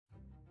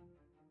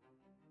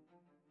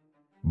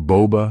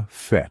Boba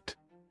Fett.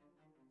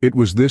 It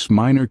was this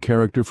minor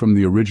character from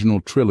the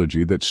original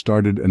trilogy that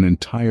started an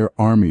entire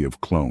army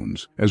of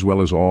clones, as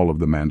well as all of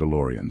the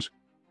Mandalorians.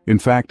 In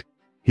fact,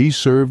 he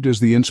served as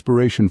the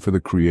inspiration for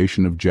the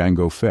creation of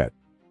Jango Fett,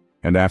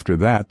 and after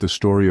that the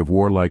story of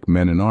warlike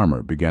men in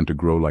armor began to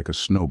grow like a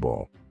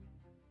snowball.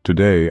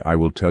 Today I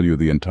will tell you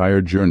the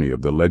entire journey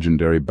of the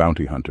legendary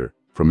bounty hunter,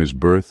 from his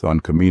birth on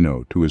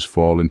Kamino to his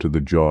fall into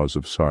the jaws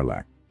of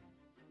Sarlacc.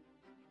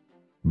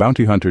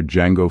 Bounty hunter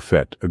Jango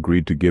Fett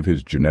agreed to give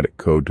his genetic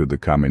code to the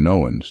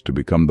Kaminoans to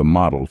become the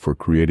model for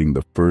creating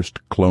the first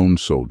clone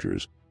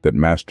soldiers that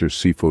Master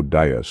Sifo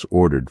Dyas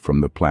ordered from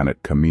the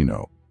planet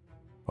Kamino.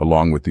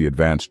 Along with the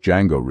advance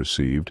Jango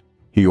received,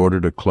 he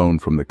ordered a clone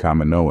from the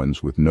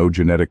Kaminoans with no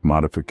genetic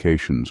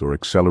modifications or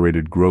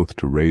accelerated growth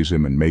to raise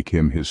him and make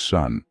him his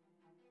son.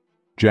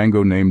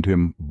 Jango named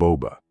him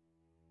Boba.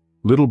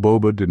 Little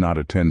Boba did not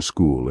attend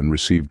school and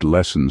received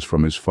lessons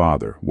from his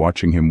father,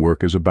 watching him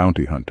work as a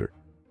bounty hunter.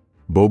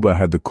 Boba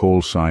had the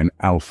call sign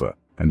Alpha,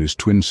 and his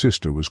twin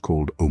sister was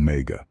called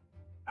Omega.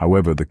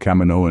 However, the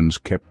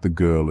Kaminoans kept the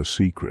girl a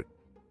secret.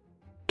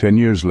 10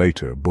 years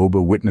later,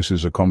 Boba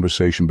witnesses a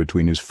conversation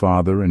between his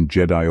father and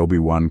Jedi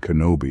Obi-Wan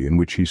Kenobi in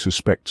which he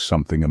suspects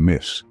something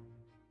amiss.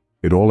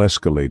 It all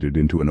escalated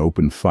into an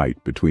open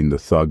fight between the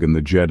thug and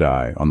the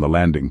Jedi on the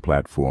landing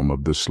platform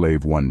of the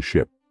Slave One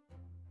ship.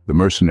 The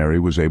mercenary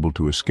was able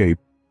to escape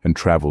and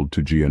traveled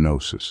to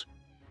Geonosis,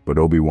 but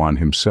Obi-Wan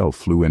himself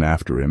flew in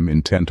after him,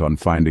 intent on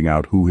finding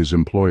out who his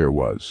employer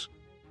was.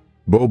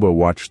 Boba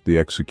watched the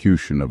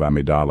execution of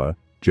Amidala,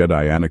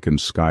 Jedi Anakin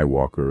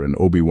Skywalker, and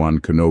Obi-Wan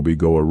Kenobi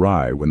go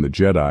awry when the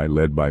Jedi,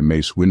 led by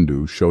Mace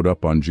Windu, showed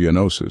up on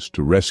Geonosis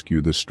to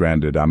rescue the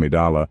stranded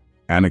Amidala,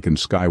 Anakin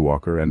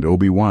Skywalker, and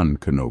Obi-Wan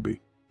Kenobi.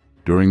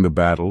 During the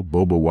battle,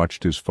 Boba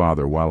watched his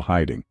father while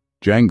hiding.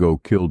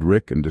 Jango killed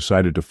Rick and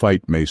decided to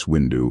fight Mace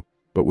Windu,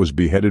 but was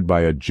beheaded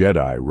by a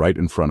Jedi right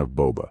in front of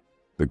Boba.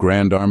 The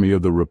Grand Army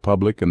of the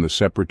Republic and the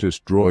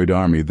Separatist droid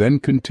army then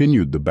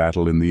continued the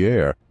battle in the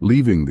air,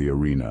 leaving the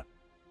arena.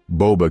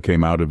 Boba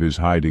came out of his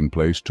hiding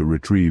place to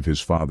retrieve his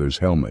father's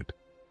helmet.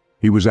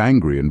 He was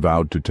angry and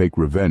vowed to take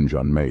revenge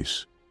on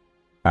Mace.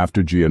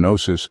 After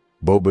Geonosis,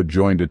 Boba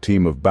joined a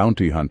team of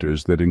bounty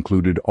hunters that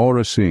included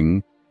Aurra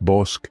Sing,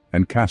 Bossk,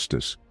 and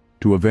Castus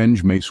to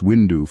avenge Mace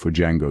Windu for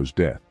Jango's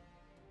death.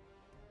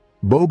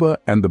 Boba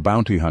and the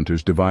bounty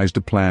hunters devised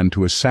a plan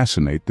to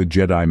assassinate the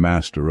Jedi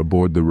Master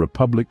aboard the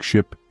Republic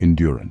ship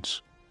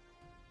Endurance.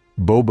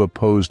 Boba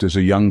posed as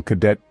a young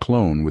cadet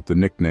clone with the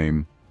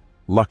nickname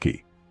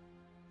Lucky.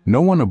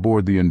 No one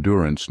aboard the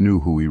Endurance knew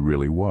who he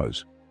really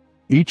was.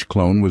 Each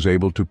clone was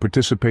able to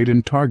participate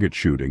in target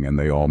shooting, and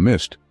they all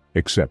missed,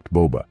 except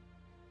Boba,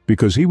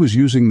 because he was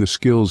using the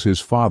skills his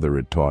father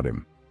had taught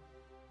him.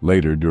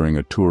 Later, during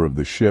a tour of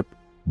the ship,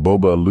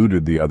 Boba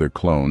eluded the other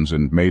clones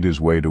and made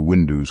his way to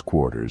Windu's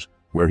quarters,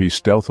 where he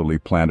stealthily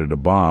planted a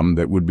bomb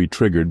that would be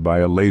triggered by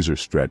a laser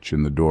stretch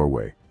in the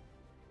doorway.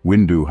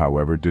 Windu,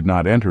 however, did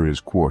not enter his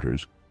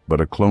quarters,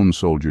 but a clone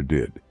soldier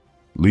did,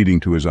 leading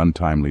to his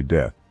untimely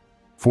death,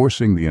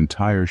 forcing the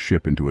entire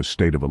ship into a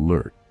state of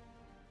alert.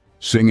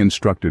 Singh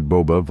instructed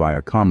Boba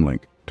via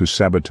comlink to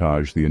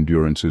sabotage the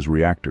Endurance's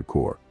reactor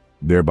core,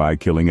 thereby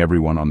killing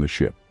everyone on the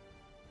ship.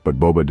 But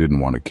Boba didn't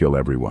want to kill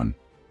everyone.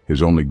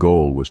 His only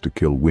goal was to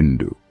kill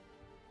Windu.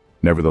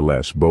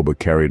 Nevertheless, Boba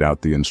carried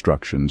out the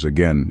instructions,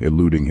 again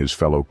eluding his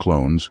fellow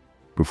clones,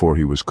 before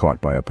he was caught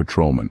by a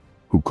patrolman,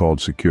 who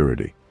called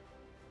security.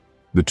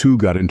 The two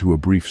got into a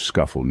brief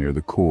scuffle near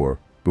the core,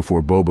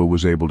 before Boba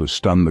was able to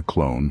stun the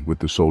clone with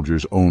the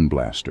soldier's own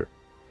blaster.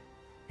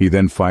 He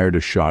then fired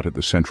a shot at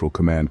the central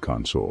command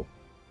console.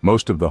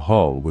 Most of the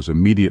hull was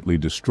immediately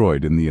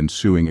destroyed in the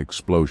ensuing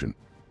explosion,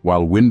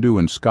 while Windu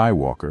and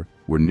Skywalker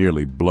were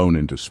nearly blown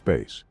into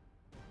space.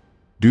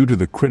 Due to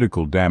the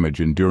critical damage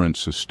Endurance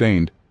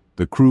sustained,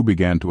 the crew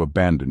began to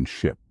abandon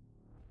ship.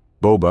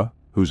 Boba,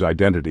 whose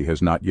identity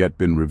has not yet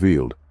been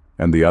revealed,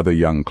 and the other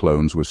young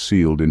clones were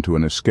sealed into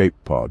an escape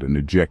pod and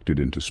ejected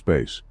into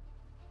space.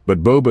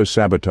 But Boba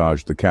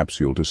sabotaged the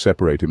capsule to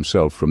separate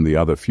himself from the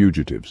other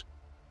fugitives.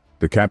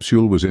 The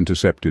capsule was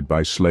intercepted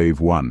by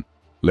Slave One,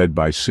 led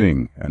by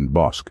Singh and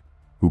Bossk,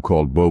 who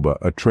called Boba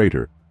a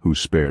traitor who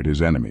spared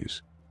his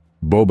enemies.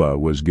 Boba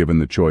was given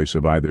the choice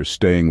of either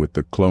staying with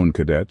the clone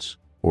cadets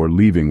or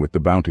leaving with the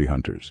bounty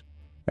hunters,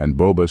 and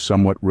Boba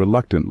somewhat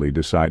reluctantly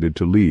decided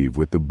to leave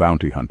with the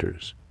bounty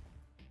hunters.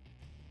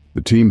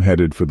 The team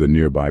headed for the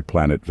nearby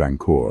planet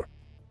Vancor,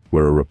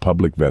 where a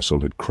Republic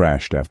vessel had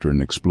crashed after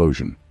an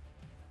explosion.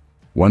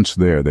 Once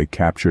there, they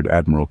captured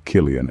Admiral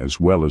Killian as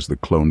well as the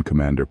clone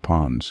commander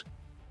Pons.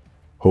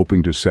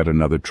 Hoping to set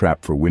another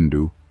trap for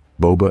Windu,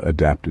 Boba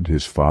adapted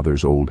his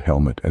father's old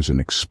helmet as an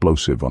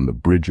explosive on the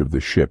bridge of the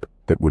ship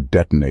that would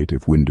detonate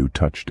if Windu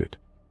touched it.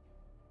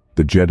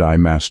 The Jedi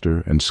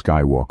Master and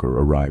Skywalker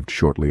arrived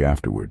shortly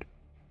afterward.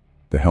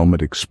 The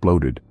helmet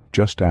exploded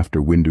just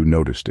after Windu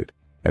noticed it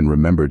and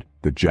remembered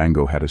that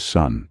Jango had a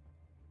son.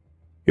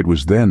 It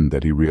was then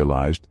that he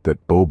realized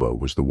that Boba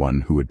was the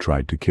one who had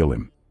tried to kill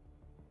him.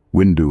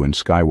 Windu and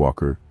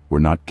Skywalker were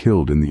not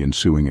killed in the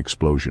ensuing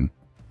explosion,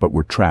 but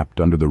were trapped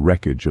under the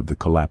wreckage of the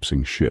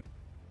collapsing ship.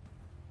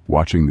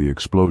 Watching the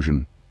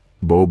explosion,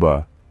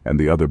 Boba and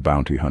the other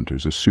bounty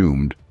hunters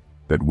assumed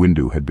that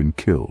Windu had been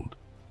killed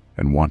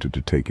and wanted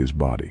to take his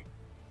body.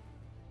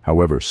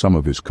 However, some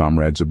of his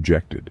comrades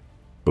objected,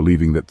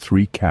 believing that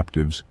 3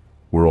 captives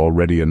were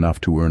already enough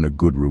to earn a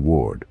good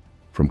reward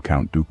from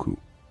Count Dooku.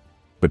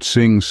 But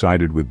Singh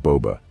sided with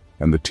Boba,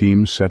 and the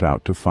team set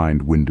out to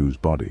find Windu's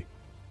body.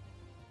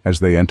 As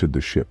they entered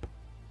the ship,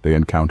 they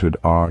encountered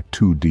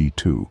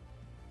R2-D2,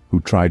 who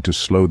tried to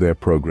slow their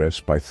progress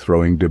by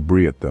throwing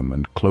debris at them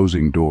and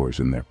closing doors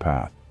in their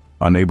path.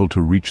 Unable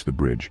to reach the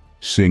bridge,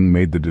 Singh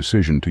made the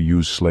decision to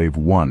use Slave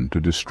 1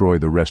 to destroy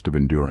the rest of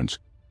Endurance,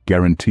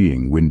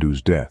 guaranteeing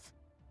Windu's death.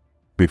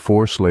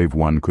 Before Slave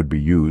 1 could be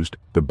used,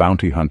 the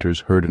bounty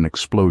hunters heard an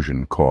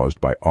explosion caused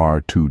by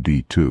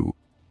R2-D2.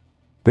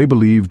 They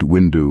believed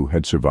Windu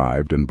had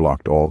survived and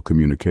blocked all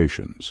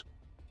communications.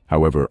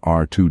 However,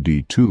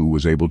 R2-D2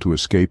 was able to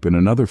escape in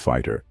another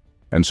fighter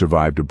and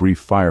survived a brief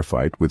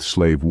firefight with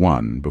Slave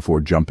 1 before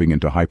jumping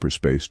into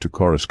hyperspace to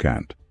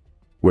Coruscant,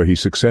 where he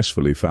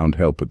successfully found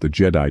help at the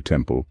Jedi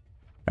Temple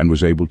and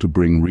was able to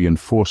bring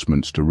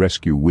reinforcements to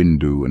rescue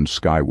Windu and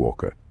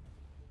Skywalker.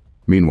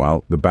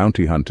 Meanwhile, the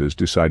bounty hunters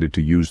decided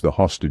to use the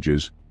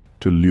hostages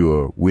to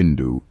lure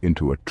Windu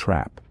into a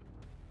trap.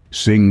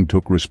 Singh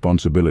took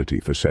responsibility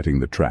for setting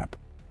the trap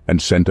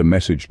and sent a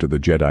message to the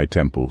Jedi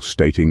Temple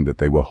stating that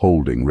they were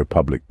holding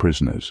Republic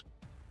prisoners.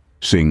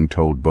 Singh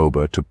told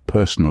Boba to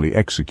personally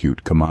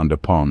execute Commander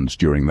Pons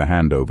during the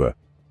handover,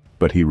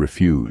 but he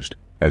refused,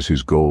 as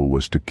his goal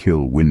was to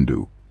kill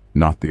Windu,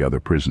 not the other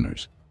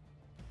prisoners.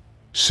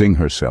 Singh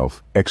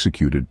herself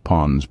executed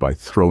Pons by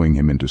throwing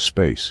him into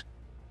space,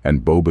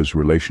 and Boba's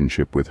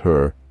relationship with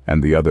her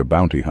and the other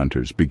bounty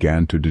hunters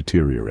began to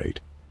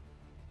deteriorate.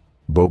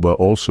 Boba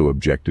also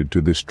objected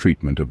to this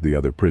treatment of the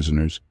other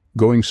prisoners,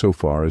 going so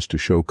far as to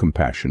show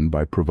compassion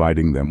by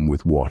providing them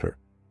with water.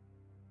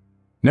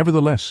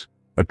 Nevertheless,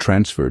 a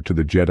transfer to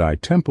the Jedi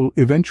Temple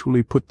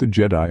eventually put the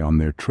Jedi on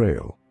their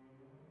trail.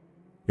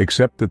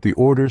 Except that the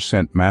Order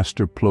sent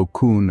Master Plo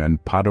Koon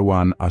and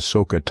Padawan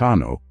Ahsoka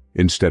Tano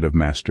instead of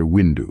Master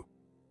Windu.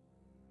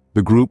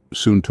 The group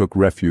soon took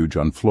refuge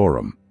on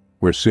Florum,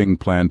 where Singh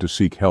planned to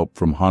seek help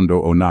from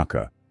Hondo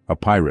Ohnaka, a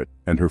pirate,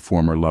 and her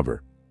former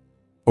lover.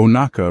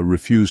 Ohnaka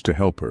refused to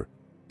help her,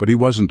 but he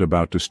wasn't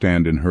about to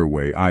stand in her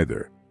way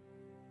either.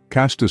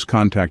 Castus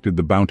contacted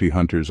the bounty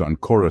hunters on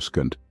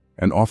Coruscant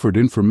and offered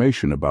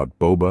information about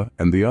Boba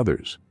and the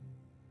others.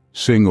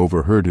 Singh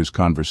overheard his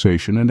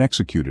conversation and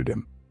executed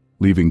him,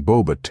 leaving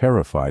Boba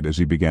terrified as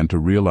he began to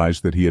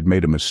realize that he had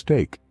made a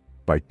mistake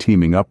by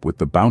teaming up with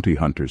the bounty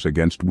hunters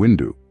against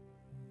Windu.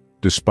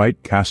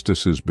 Despite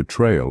Castus's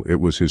betrayal, it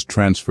was his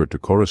transfer to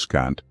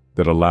Coruscant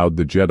that allowed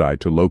the Jedi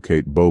to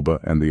locate Boba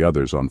and the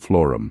others on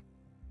Florum.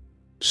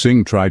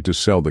 Singh tried to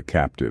sell the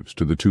captives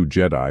to the 2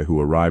 Jedi who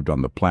arrived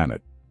on the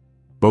planet.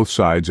 Both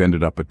sides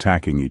ended up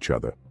attacking each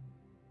other.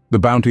 The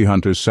bounty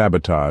hunters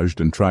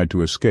sabotaged and tried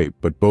to escape,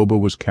 but Boba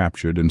was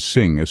captured and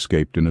Singh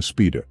escaped in a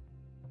speeder.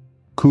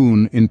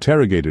 Koon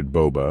interrogated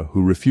Boba,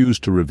 who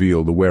refused to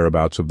reveal the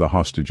whereabouts of the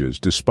hostages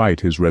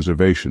despite his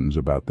reservations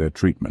about their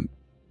treatment.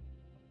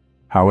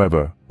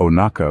 However,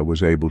 Ohnaka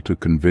was able to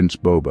convince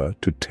Boba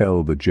to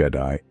tell the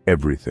Jedi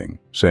everything,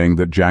 saying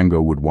that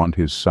Jango would want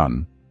his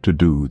son to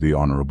do the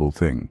honorable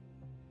thing.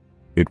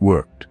 It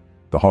worked.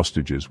 The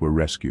hostages were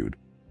rescued.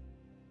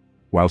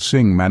 While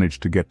Singh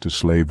managed to get to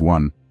Slave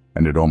 1,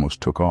 and it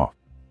almost took off.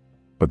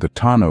 But the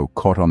Tano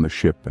caught on the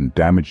ship and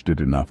damaged it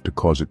enough to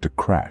cause it to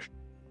crash.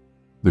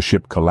 The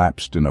ship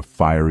collapsed in a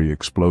fiery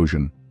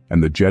explosion,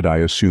 and the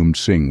Jedi assumed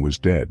Singh was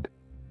dead.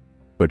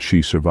 But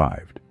she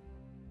survived.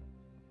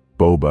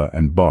 Boba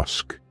and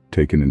Bossk,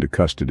 taken into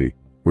custody,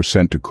 were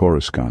sent to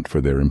Coruscant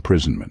for their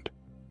imprisonment.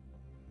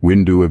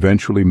 Windu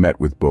eventually met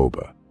with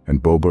Boba,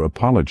 and Boba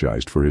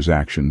apologized for his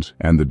actions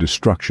and the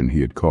destruction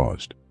he had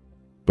caused,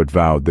 but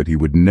vowed that he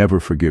would never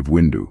forgive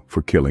Windu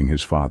for killing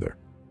his father.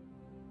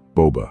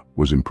 Boba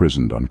was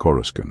imprisoned on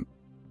Coruscant.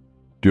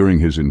 During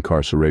his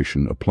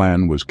incarceration, a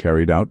plan was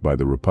carried out by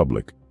the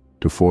Republic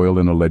to foil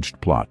an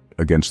alleged plot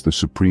against the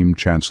Supreme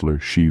Chancellor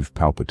Sheev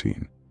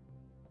Palpatine.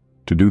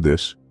 To do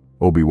this,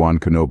 Obi-Wan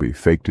Kenobi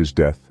faked his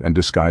death and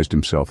disguised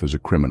himself as a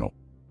criminal,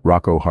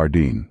 Rocco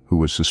Hardeen, who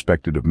was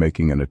suspected of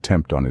making an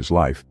attempt on his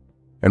life,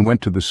 and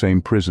went to the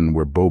same prison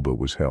where Boba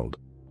was held.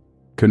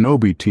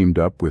 Kenobi teamed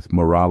up with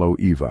Moralo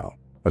Eval,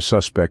 a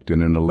suspect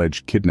in an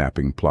alleged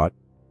kidnapping plot,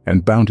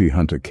 and bounty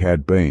hunter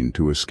Cad Bane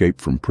to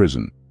escape from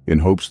prison, in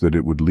hopes that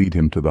it would lead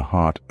him to the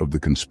heart of the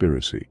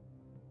conspiracy.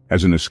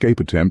 As an escape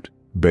attempt,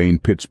 Bane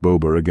pits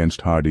Boba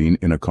against Hardeen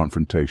in a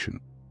confrontation.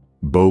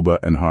 Boba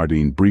and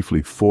Hardeen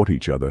briefly fought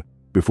each other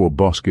before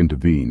Bossk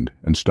intervened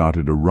and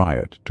started a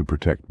riot to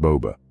protect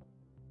Boba.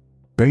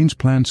 Bane's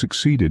plan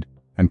succeeded,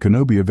 and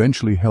Kenobi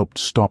eventually helped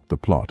stop the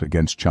plot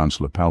against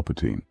Chancellor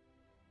Palpatine.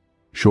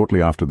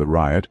 Shortly after the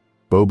riot,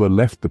 Boba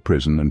left the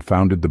prison and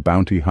founded the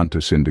bounty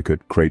hunter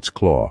syndicate Krait's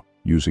Claw,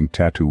 using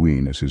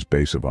Tatooine as his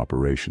base of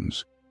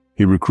operations.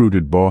 He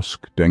recruited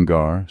Bossk,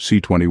 Dengar,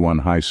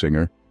 C-21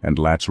 Highsinger, and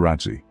Latz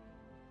Radzi.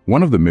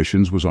 One of the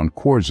missions was on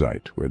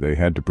Quarzite, where they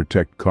had to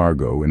protect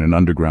cargo in an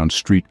underground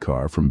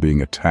streetcar from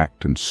being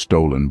attacked and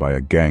stolen by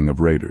a gang of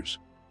raiders.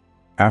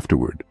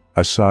 Afterward,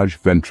 Asajj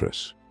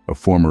Ventress, a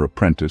former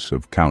apprentice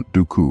of Count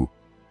Dooku,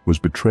 was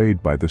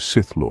betrayed by the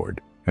Sith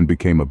Lord and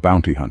became a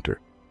bounty hunter.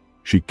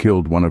 She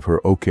killed one of her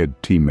Oked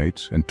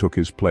teammates and took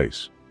his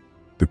place.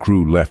 The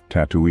crew left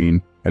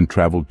Tatooine and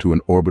traveled to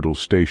an orbital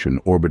station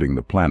orbiting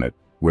the planet,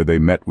 where they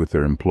met with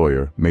their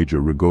employer,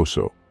 Major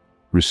Rigoso,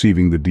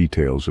 receiving the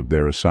details of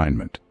their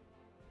assignment.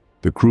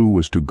 The crew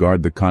was to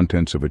guard the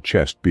contents of a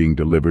chest being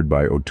delivered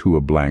by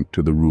Otua Blank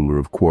to the ruler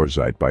of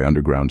Quarzite by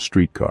underground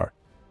streetcar,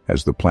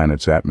 as the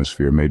planet's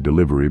atmosphere made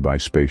delivery by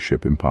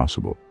spaceship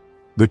impossible.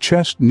 The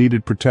chest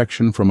needed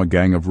protection from a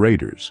gang of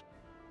raiders,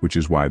 which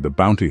is why the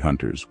bounty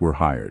hunters were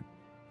hired.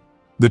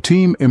 The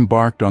team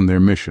embarked on their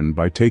mission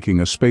by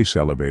taking a space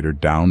elevator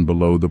down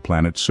below the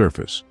planet's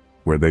surface,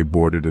 where they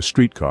boarded a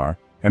streetcar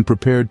and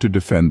prepared to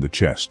defend the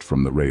chest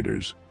from the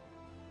raiders.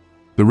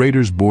 The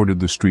raiders boarded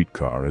the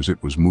streetcar as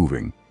it was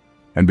moving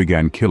and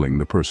began killing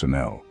the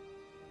personnel.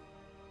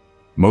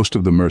 Most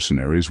of the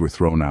mercenaries were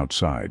thrown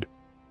outside.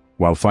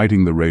 While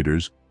fighting the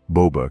raiders,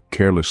 Boba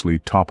carelessly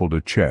toppled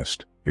a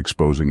chest,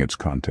 exposing its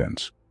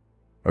contents.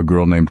 A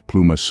girl named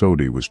Pluma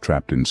Sodi was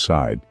trapped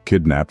inside,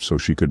 kidnapped so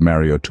she could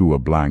marry Otua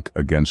Blank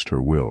against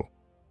her will.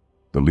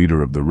 The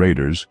leader of the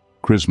raiders,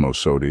 Crismo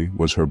Sodi,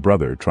 was her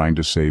brother trying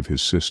to save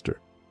his sister.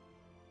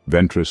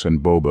 Ventress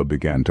and Boba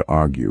began to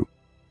argue.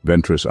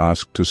 Ventress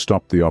asked to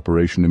stop the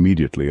operation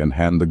immediately and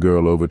hand the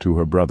girl over to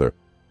her brother,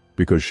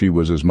 because she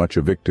was as much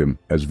a victim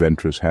as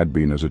Ventress had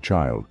been as a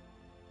child.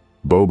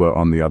 Boba,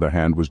 on the other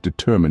hand, was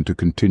determined to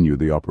continue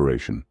the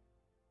operation.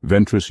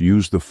 Ventress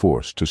used the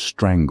Force to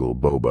strangle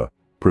Boba,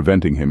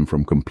 preventing him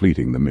from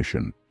completing the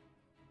mission.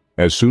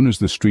 As soon as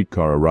the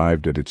streetcar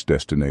arrived at its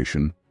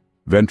destination,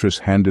 Ventress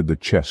handed the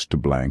chest to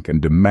Blank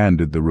and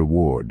demanded the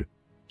reward,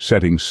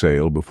 setting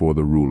sail before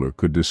the ruler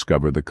could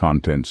discover the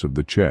contents of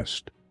the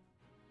chest.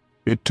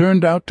 It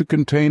turned out to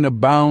contain a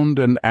bound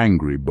and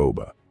angry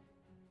Boba.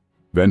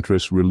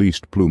 Ventress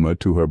released Pluma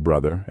to her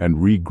brother and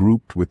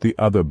regrouped with the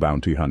other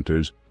bounty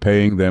hunters,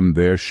 paying them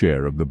their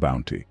share of the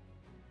bounty.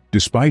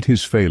 Despite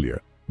his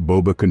failure,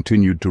 Boba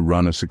continued to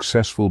run a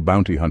successful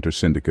bounty hunter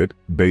syndicate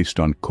based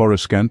on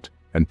Coruscant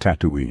and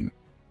Tatooine.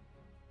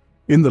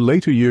 In the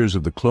later years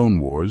of the Clone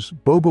Wars,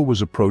 Boba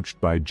was approached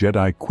by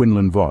Jedi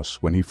Quinlan Vos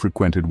when he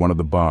frequented one of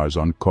the bars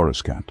on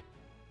Coruscant.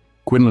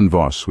 Quinlan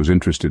Vos was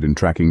interested in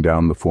tracking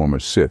down the former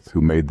Sith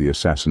who made the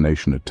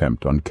assassination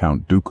attempt on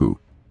Count Dooku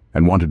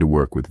and wanted to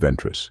work with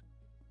Ventress.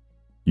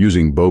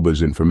 Using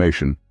Boba's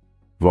information,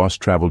 Vos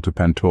traveled to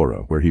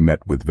Pantora, where he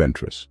met with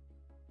Ventress.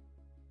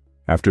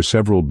 After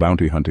several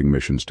bounty hunting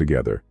missions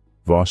together,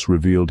 Vos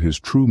revealed his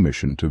true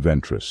mission to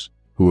Ventress,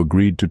 who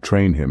agreed to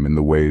train him in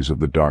the ways of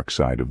the dark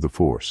side of the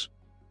Force.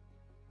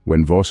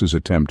 When Vos's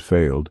attempt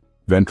failed,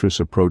 Ventress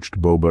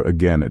approached Boba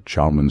again at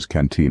Chalmun's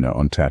Cantina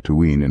on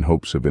Tatooine in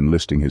hopes of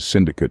enlisting his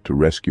syndicate to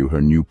rescue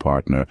her new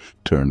partner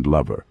turned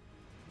lover.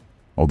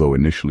 Although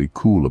initially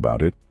cool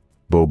about it,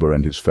 Boba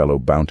and his fellow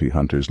bounty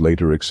hunters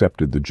later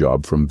accepted the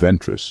job from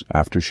Ventress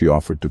after she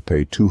offered to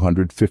pay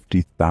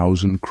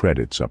 250,000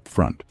 credits up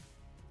front.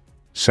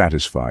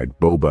 Satisfied,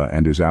 Boba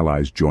and his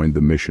allies joined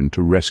the mission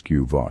to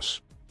rescue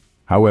Vos.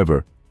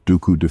 However,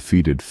 Dooku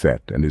defeated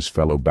Fett and his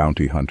fellow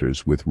bounty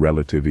hunters with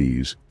relative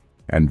ease,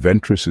 and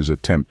Ventress's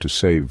attempt to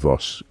save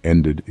Vos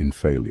ended in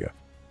failure.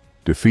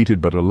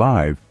 Defeated but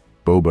alive,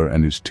 Boba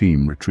and his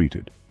team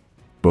retreated.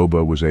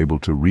 Boba was able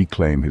to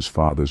reclaim his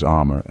father's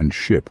armor and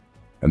ship,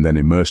 and then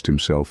immersed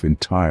himself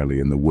entirely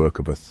in the work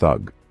of a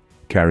thug,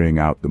 carrying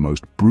out the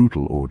most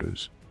brutal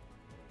orders.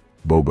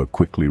 Boba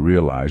quickly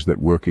realized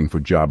that working for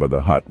Jabba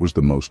the Hutt was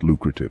the most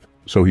lucrative,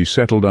 so he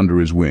settled under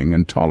his wing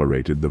and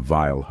tolerated the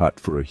vile Hutt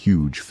for a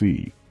huge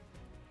fee.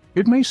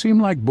 It may seem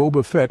like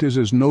Boba Fett is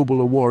as noble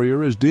a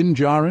warrior as Din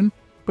Djarin,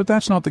 but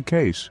that's not the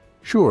case.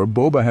 Sure,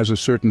 Boba has a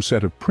certain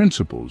set of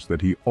principles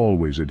that he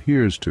always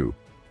adheres to.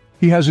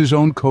 He has his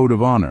own code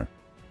of honor.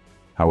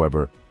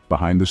 However,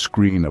 behind the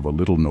screen of a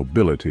little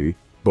nobility,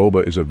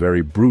 Boba is a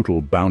very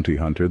brutal bounty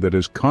hunter that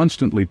has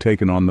constantly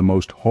taken on the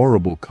most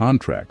horrible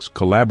contracts,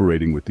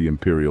 collaborating with the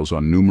Imperials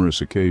on numerous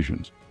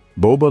occasions.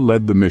 Boba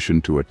led the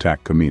mission to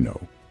attack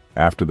Kamino,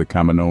 after the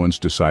Kaminoans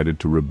decided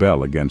to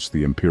rebel against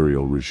the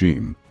Imperial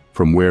regime,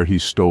 from where he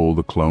stole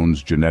the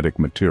clones' genetic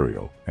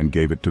material and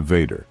gave it to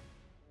Vader.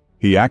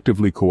 He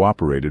actively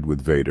cooperated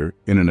with Vader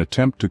in an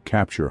attempt to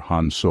capture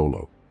Han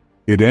Solo.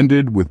 It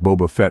ended with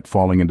Boba Fett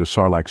falling into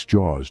Sarlacc's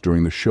jaws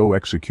during the show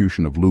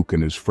execution of Luke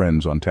and his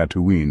friends on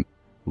Tatooine,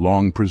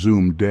 long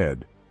presumed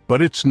dead.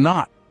 But it's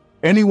not.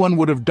 Anyone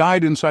would have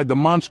died inside the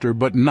monster,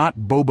 but not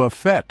Boba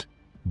Fett.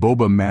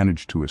 Boba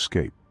managed to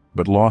escape,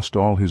 but lost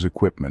all his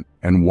equipment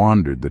and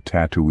wandered the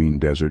Tatooine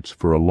deserts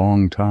for a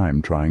long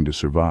time trying to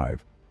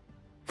survive.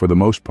 For the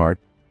most part,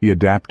 he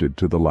adapted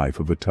to the life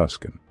of a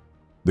Tusken.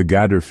 The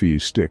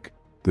Gaddarfee stick,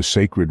 the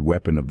sacred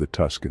weapon of the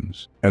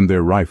Tuskens, and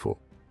their rifle,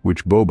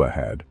 which Boba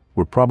had,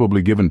 were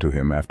probably given to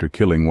him after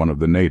killing one of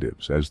the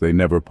natives, as they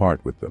never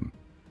part with them.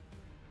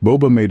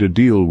 Boba made a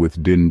deal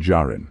with Din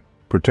Djarin,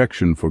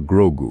 protection for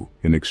Grogu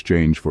in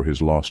exchange for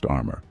his lost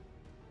armor.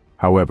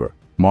 However,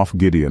 Moff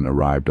Gideon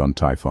arrived on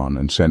Typhon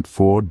and sent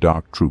 4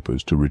 dark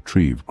troopers to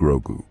retrieve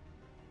Grogu.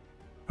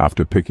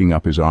 After picking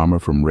up his armor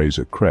from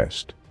Razor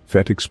Crest,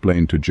 Fett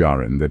explained to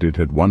Djarin that it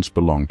had once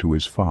belonged to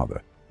his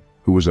father,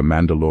 who was a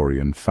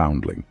Mandalorian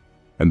foundling,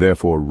 and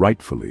therefore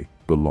rightfully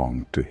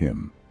belonged to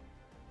him.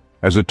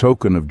 As a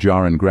token of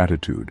Djarin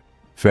gratitude,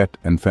 Fett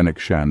and Fennec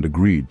Shand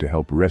agreed to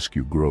help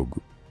rescue Grogu.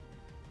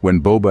 When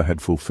Boba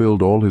had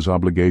fulfilled all his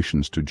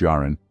obligations to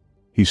Djarin,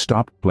 he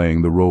stopped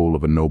playing the role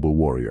of a noble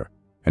warrior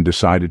and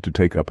decided to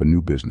take up a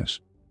new business,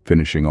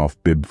 finishing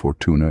off Bib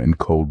Fortuna in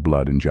cold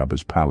blood in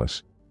Jabba's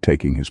palace,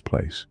 taking his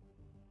place.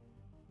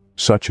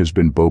 Such has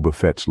been Boba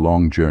Fett's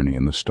long journey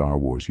in the Star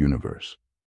Wars universe.